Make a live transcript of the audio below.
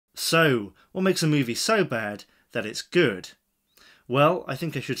So, what makes a movie so bad that it's good? Well, I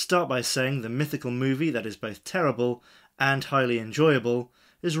think I should start by saying the mythical movie that is both terrible and highly enjoyable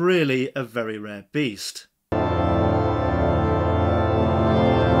is really a very rare beast.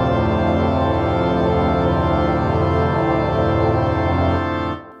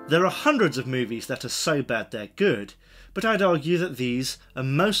 There are hundreds of movies that are so bad they're good, but I'd argue that these are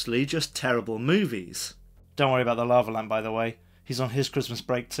mostly just terrible movies. Don't worry about the lava lamp, by the way. He's on his Christmas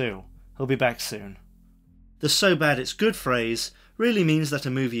break too. He'll be back soon. The so bad it's good phrase really means that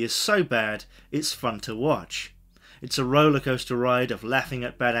a movie is so bad it's fun to watch. It's a roller coaster ride of laughing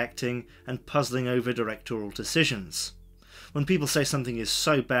at bad acting and puzzling over directorial decisions. When people say something is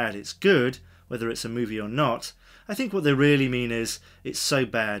so bad it's good, whether it's a movie or not, I think what they really mean is it's so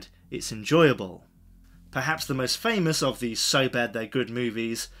bad it's enjoyable. Perhaps the most famous of these so bad they're good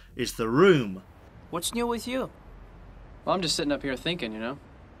movies is The Room. What's new with you? Well, I'm just sitting up here thinking, you know.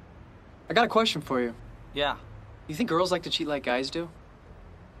 I got a question for you. Yeah. You think girls like to cheat like guys do?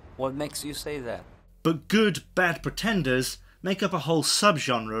 What makes you say that? But good, bad pretenders make up a whole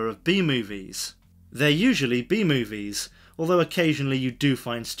subgenre of B-movies. They're usually B-movies, although occasionally you do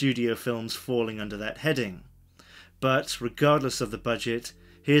find studio films falling under that heading. But, regardless of the budget,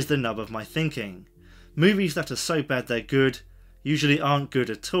 here's the nub of my thinking. Movies that are so bad they're good usually aren't good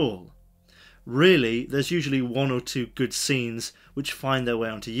at all. Really, there's usually one or two good scenes which find their way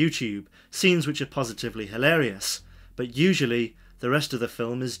onto YouTube, scenes which are positively hilarious, but usually the rest of the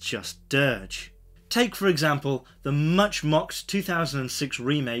film is just dirge. Take, for example, the much-mocked 2006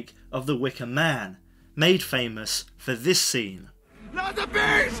 remake of The Wicker Man, made famous for this scene. Not the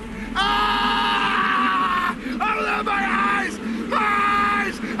beast! Ah! Open my eyes!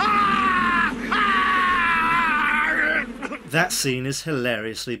 Eyes! Ah! Ah! That scene is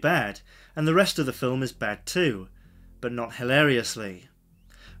hilariously bad, and the rest of the film is bad too, but not hilariously.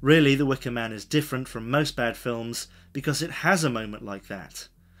 Really, The Wicker Man is different from most bad films because it has a moment like that.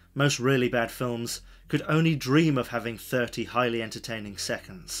 Most really bad films could only dream of having 30 highly entertaining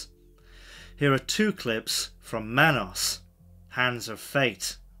seconds. Here are two clips from Manos, Hands of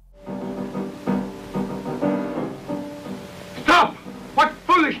Fate. Stop! What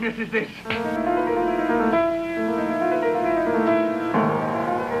foolishness is this?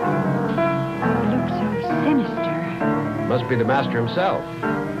 Looks so sinister. Must be the master himself.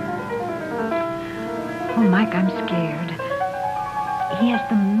 Oh, Mike, I'm scared. He has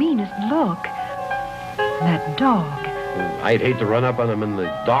the meanest look. That dog. I'd hate to run up on him in the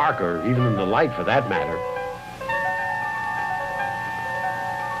dark or even in the light for that matter.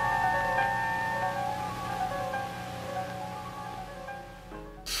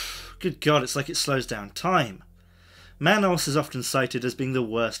 Good God, it's like it slows down time. Manos is often cited as being the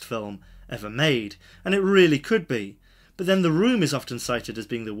worst film ever made, and it really could be. But then The Room is often cited as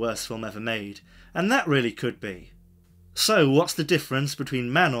being the worst film ever made, and that really could be. So what's the difference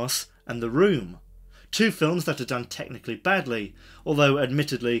between Manos and The Room? Two films that are done technically badly, although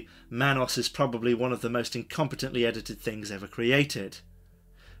admittedly Manos is probably one of the most incompetently edited things ever created.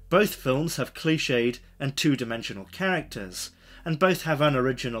 Both films have cliched and two-dimensional characters, and both have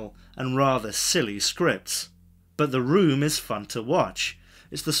unoriginal and rather silly scripts. But The Room is fun to watch.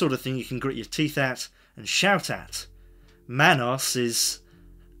 It's the sort of thing you can grit your teeth at and shout at. Manos is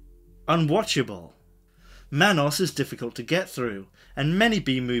unwatchable. Manos is difficult to get through, and many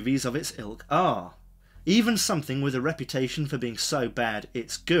B-movies of its ilk are. Even something with a reputation for being so bad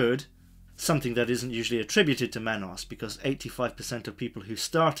it's good, something that isn't usually attributed to Manos because 85% of people who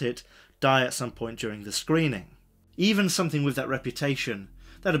start it die at some point during the screening. Even something with that reputation,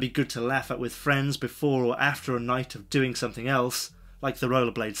 that'd be good to laugh at with friends before or after a night of doing something else, like The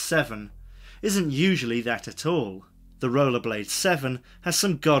Rollerblade 7, isn't usually that at all. The Rollerblade 7 has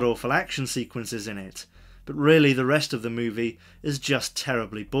some god-awful action sequences in it, but really the rest of the movie is just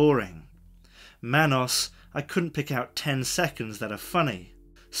terribly boring. Manos, I couldn't pick out 10 seconds that are funny.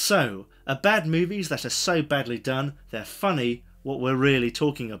 So, are bad movies that are so badly done they're funny what we're really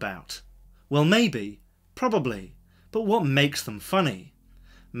talking about? Well, maybe, probably, but what makes them funny?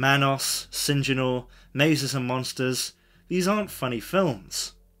 Manos, Sinjanor, Mazes and Monsters, these aren't funny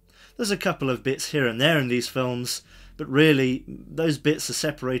films. There's a couple of bits here and there in these films, but really, those bits are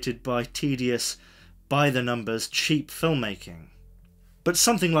separated by tedious, by-the-numbers, cheap filmmaking. But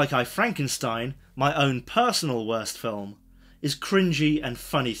something like I, Frankenstein, my own personal worst film, is cringy and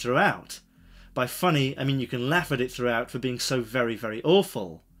funny throughout. By funny, I mean you can laugh at it throughout for being so very, very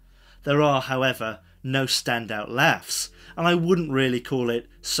awful. There are, however, no standout laughs, and I wouldn't really call it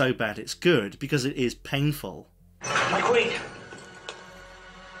so bad it's good, because it is painful. My queen!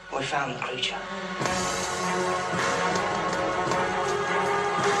 We found the creature.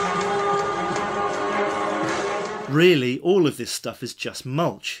 Really, all of this stuff is just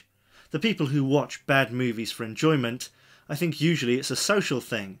mulch. The people who watch bad movies for enjoyment, I think usually it's a social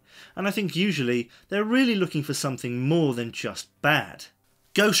thing, and I think usually they're really looking for something more than just bad.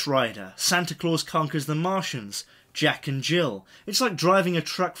 Ghost Rider, Santa Claus Conquers the Martians, Jack and Jill. It's like driving a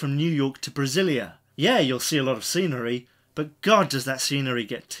truck from New York to Brasilia. Yeah, you'll see a lot of scenery, but God does that scenery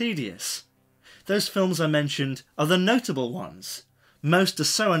get tedious. Those films I mentioned are the notable ones. Most are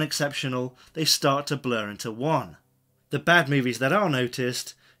so unexceptional they start to blur into one. The bad movies that are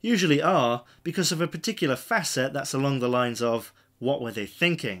noticed usually are because of a particular facet that's along the lines of what were they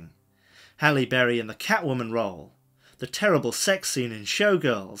thinking? Halle Berry in the Catwoman role, the terrible sex scene in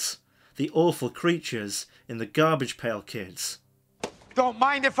Showgirls, the awful creatures in the Garbage Pail Kids. Don't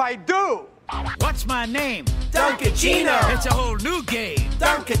mind if I do. What's my name? Dunkachino. It's a whole new game.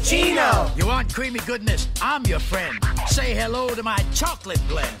 Dunkachino. You want creamy goodness? I'm your friend. Say hello to my chocolate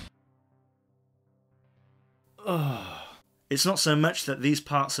blend. It's not so much that these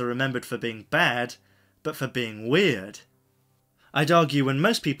parts are remembered for being bad, but for being weird. I'd argue when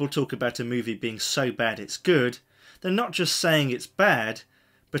most people talk about a movie being so bad it's good, they're not just saying it's bad,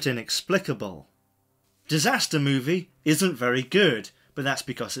 but inexplicable. Disaster Movie isn't very good, but that's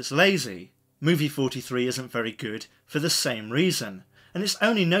because it's lazy. Movie 43 isn't very good for the same reason, and it's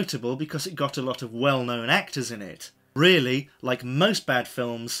only notable because it got a lot of well-known actors in it. Really, like most bad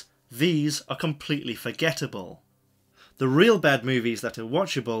films, these are completely forgettable. The real bad movies that are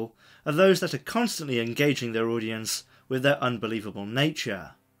watchable are those that are constantly engaging their audience with their unbelievable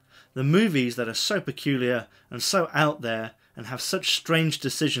nature. The movies that are so peculiar and so out there and have such strange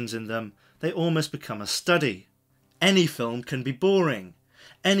decisions in them, they almost become a study. Any film can be boring,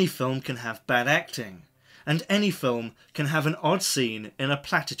 any film can have bad acting, and any film can have an odd scene in a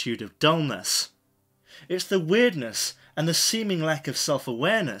platitude of dullness. It's the weirdness and the seeming lack of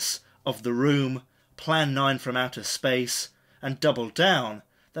self-awareness of The Room, Plan 9 from Outer Space, and Double Down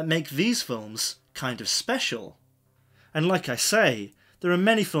that make these films kind of special. And like I say, there are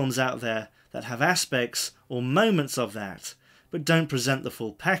many films out there that have aspects or moments of that, but don't present the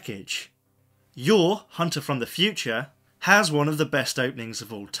full package. Your Hunter from the Future has one of the best openings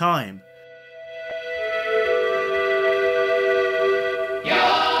of all time.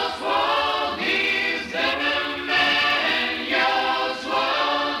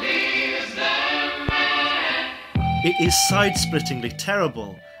 It is side-splittingly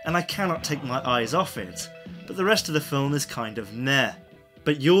terrible, and I cannot take my eyes off it, but the rest of the film is kind of meh.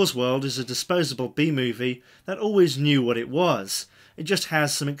 But Yours World is a disposable B-movie that always knew what it was, it just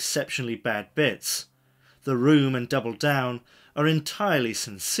has some exceptionally bad bits. The Room and Double Down are entirely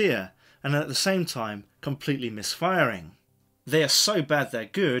sincere, and at the same time completely misfiring. They are so bad they're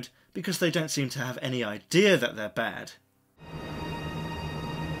good, because they don't seem to have any idea that they're bad.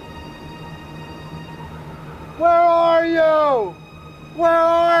 Where are you? Where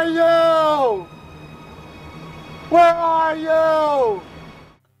are you? Where are you?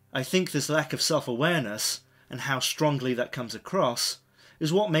 I think this lack of self-awareness, and how strongly that comes across,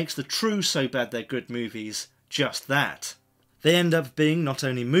 is what makes the true So Bad They're Good movies just that. They end up being not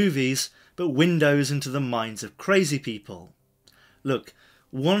only movies, but windows into the minds of crazy people. Look,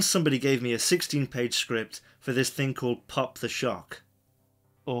 once somebody gave me a 16-page script for this thing called Pop the Shock.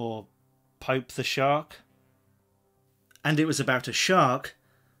 Or Pope the Shark? And it was about a shark,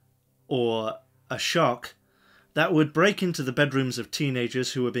 or a shock, that would break into the bedrooms of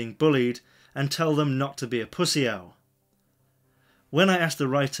teenagers who were being bullied and tell them not to be a pussy-o. When I asked the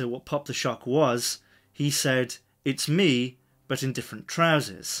writer what Pop the Shock was, he said, "It's me, but in different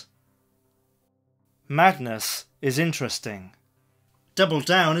trousers." Madness is interesting. Double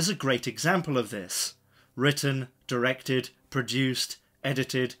Down is a great example of this. Written, directed, produced,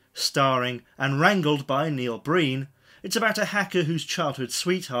 edited, starring, and wrangled by Neil Breen, it's about a hacker whose childhood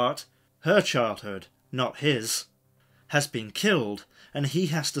sweetheart, her childhood, not his, has been killed, and he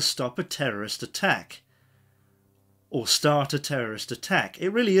has to stop a terrorist attack. Or start a terrorist attack. It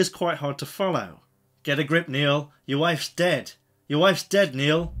really is quite hard to follow. Get a grip, Neil. Your wife's dead. Your wife's dead,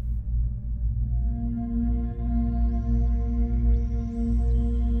 Neil.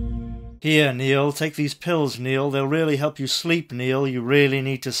 Here, Neil, take these pills, Neil. They'll really help you sleep, Neil. You really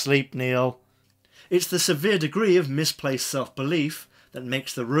need to sleep, Neil. It's the severe degree of misplaced self-belief that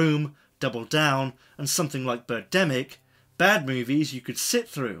makes The Room, Double Down, and something like Birdemic bad movies you could sit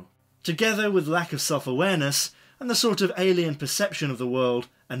through, together with lack of self-awareness and the sort of alien perception of the world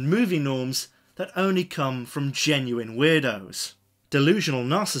and movie norms that only come from genuine weirdos. Delusional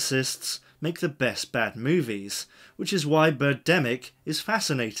narcissists make the best bad movies, which is why Birdemic is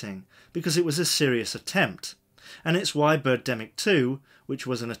fascinating, because it was a serious attempt. And it's why Birdemic 2 which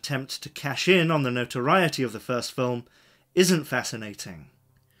was an attempt to cash in on the notoriety of the first film, isn't fascinating.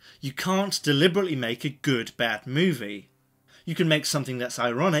 You can't deliberately make a good bad movie. You can make something that's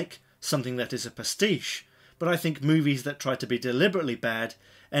ironic, something that is a pastiche, but I think movies that try to be deliberately bad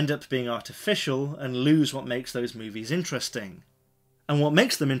end up being artificial and lose what makes those movies interesting. And what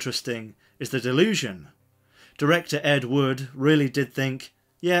makes them interesting is the delusion. Director Ed Wood really did think,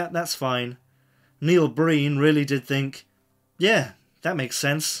 yeah, that's fine. Neil Breen really did think, yeah, that makes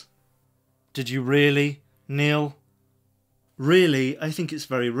sense. Did you really, Neil? Really, I think it's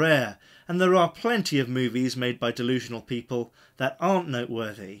very rare, and there are plenty of movies made by delusional people that aren't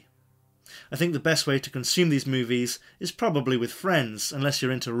noteworthy. I think the best way to consume these movies is probably with friends, unless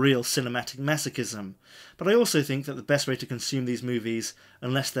you're into real cinematic masochism, but I also think that the best way to consume these movies,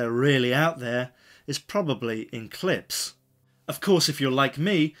 unless they're really out there, is probably in clips. Of course, if you're like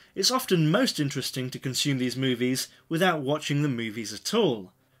me, it's often most interesting to consume these movies without watching the movies at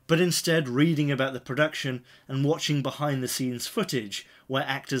all, but instead reading about the production and watching behind-the-scenes footage where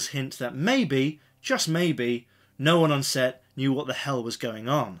actors hint that maybe, just maybe, no one on set knew what the hell was going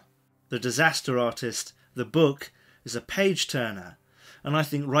on. The Disaster Artist, the book, is a page-turner, and I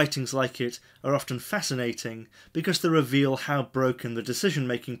think writings like it are often fascinating because they reveal how broken the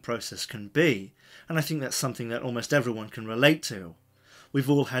decision-making process can be, and I think that's something that almost everyone can relate to. We've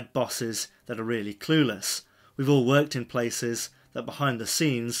all had bosses that are really clueless. We've all worked in places that behind the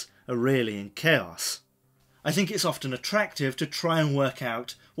scenes are really in chaos. I think it's often attractive to try and work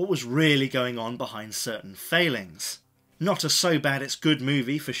out what was really going on behind certain failings. Not a so bad it's good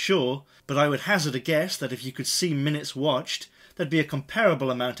movie for sure, but I would hazard a guess that if you could see minutes watched, there'd be a comparable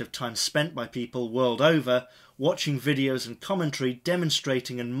amount of time spent by people world over watching videos and commentary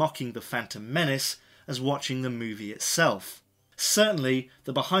demonstrating and mocking the Phantom Menace as watching the movie itself. Certainly,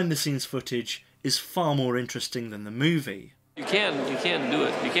 the behind-the-scenes footage is far more interesting than the movie. You can do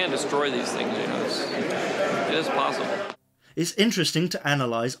it. You can destroy these things, you know. It is possible. It's interesting to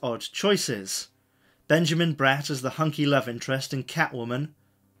analyse odd choices. Benjamin Bratt as the hunky love interest in Catwoman.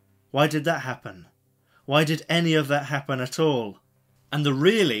 Why did that happen? Why did any of that happen at all? And the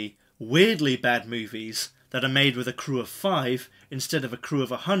really, weirdly bad movies that are made with a crew of 5 instead of a crew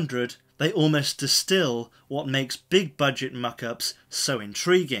of 100, they almost distill what makes big budget muck-ups so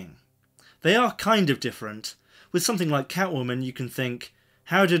intriguing. They are kind of different. With something like Catwoman you can think,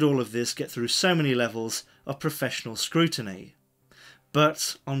 how did all of this get through so many levels of professional scrutiny?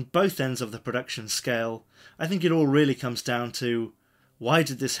 But on both ends of the production scale, I think it all really comes down to, why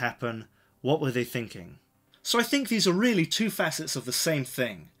did this happen? What were they thinking? So I think these are really two facets of the same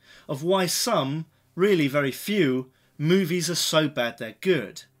thing, of why some, really very few, movies are so bad they're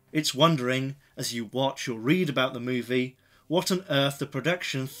good. It's wondering, as you watch or read about the movie, what on earth the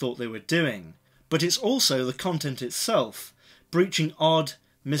production thought they were doing. But it's also the content itself, breaching odd,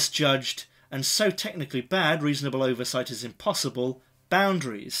 misjudged, and so technically bad reasonable oversight is impossible,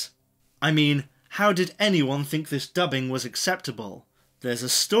 boundaries. I mean, how did anyone think this dubbing was acceptable? There's a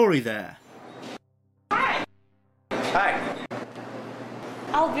story there. Hi!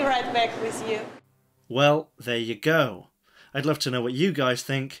 I'll be right back with you. Well, there you go. I'd love to know what you guys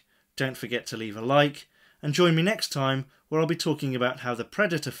think. Don't forget to leave a like, and join me next time where I'll be talking about how the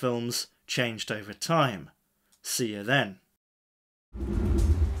Predator films changed over time. See you then.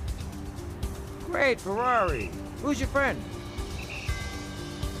 Great Ferrari! Who's your friend?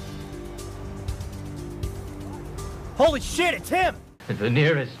 Holy shit, it's him! The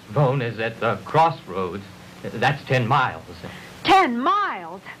nearest phone is at the crossroads. That's 10 miles. 10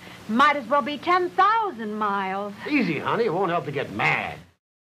 miles? Might as well be 10,000 miles. Easy, honey. It won't help to get mad.